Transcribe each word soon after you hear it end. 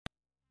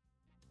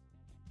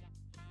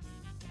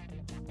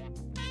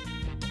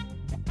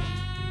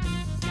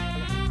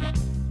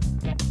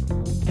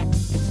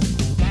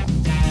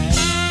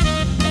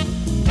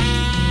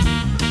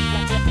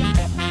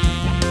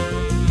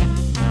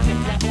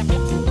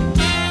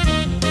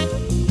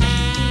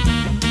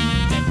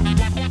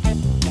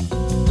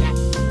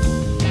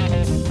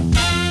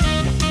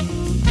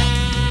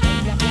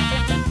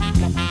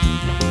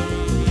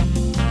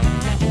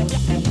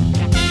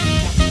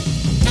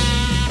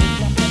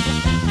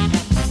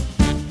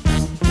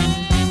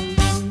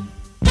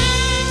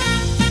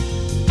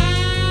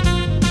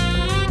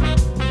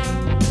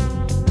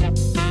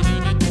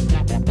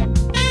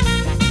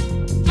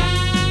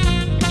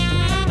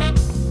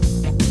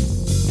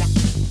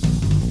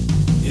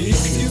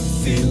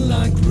feel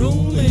like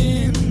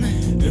rolling,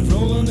 if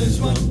rolling is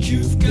what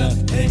you've got,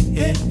 hey,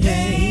 hey,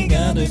 hey,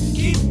 gotta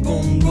keep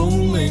on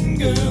rolling,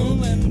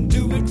 girl, and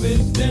do it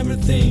with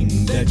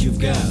everything that you've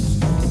got.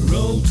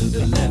 Roll to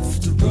the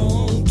left,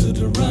 roll to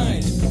the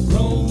right,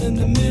 roll in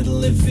the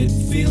middle if it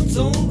feels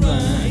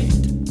alright.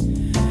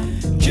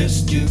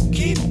 Just you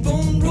keep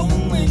on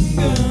rolling,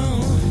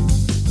 girl.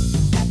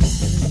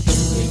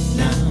 Do it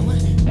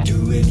now,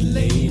 do it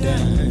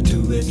later,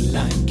 do it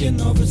like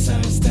an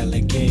oversized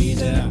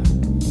alligator.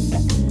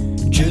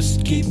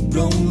 Just keep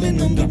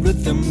rolling on the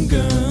rhythm,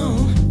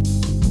 girl.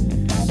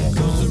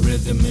 Cause the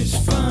rhythm is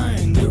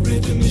fine, the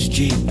rhythm is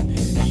cheap.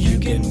 You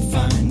can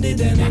find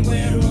it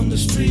anywhere on the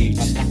street.